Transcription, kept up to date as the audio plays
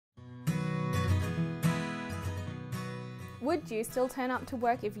Would you still turn up to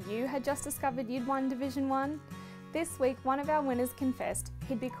work if you had just discovered you'd won Division 1? This week, one of our winners confessed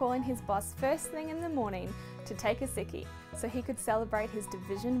he'd be calling his boss first thing in the morning to take a sickie so he could celebrate his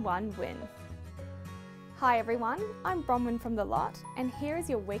Division 1 win. Hi everyone, I'm Bronwyn from the Lott, and here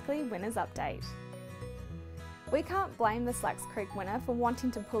is your weekly winners update. We can't blame the Slacks Creek winner for wanting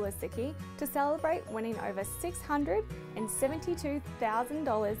to pull a sickie to celebrate winning over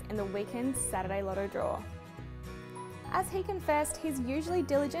 $672,000 in the weekend's Saturday Lotto draw. As he confessed, he's usually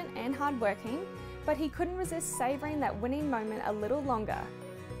diligent and hardworking, but he couldn't resist savouring that winning moment a little longer.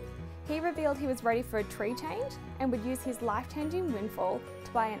 He revealed he was ready for a tree change and would use his life-changing windfall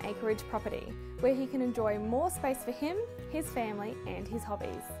to buy an acreage property where he can enjoy more space for him, his family and his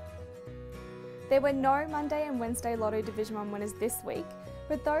hobbies. There were no Monday and Wednesday Lotto Division 1 winners this week,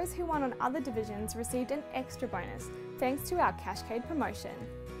 but those who won on other divisions received an extra bonus thanks to our Cashcade promotion.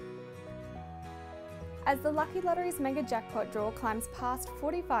 As the Lucky Lotteries mega jackpot draw climbs past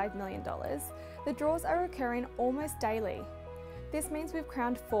 $45 million, the draws are occurring almost daily. This means we've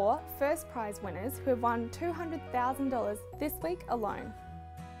crowned 4 first prize winners who have won $200,000 this week alone.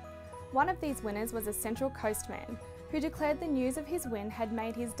 One of these winners was a Central Coast man who declared the news of his win had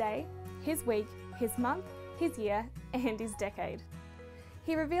made his day, his week, his month, his year and his decade.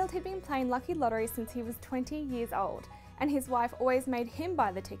 He revealed he'd been playing Lucky Lottery since he was 20 years old, and his wife always made him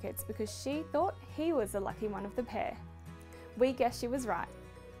buy the tickets because she thought he was the lucky one of the pair. We guess she was right.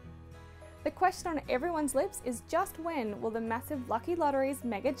 The question on everyone's lips is just when will the massive Lucky Lotteries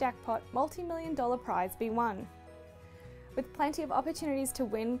mega jackpot multi-million-dollar prize be won? With plenty of opportunities to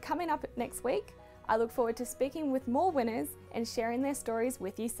win coming up next week, I look forward to speaking with more winners and sharing their stories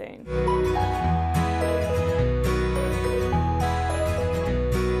with you soon.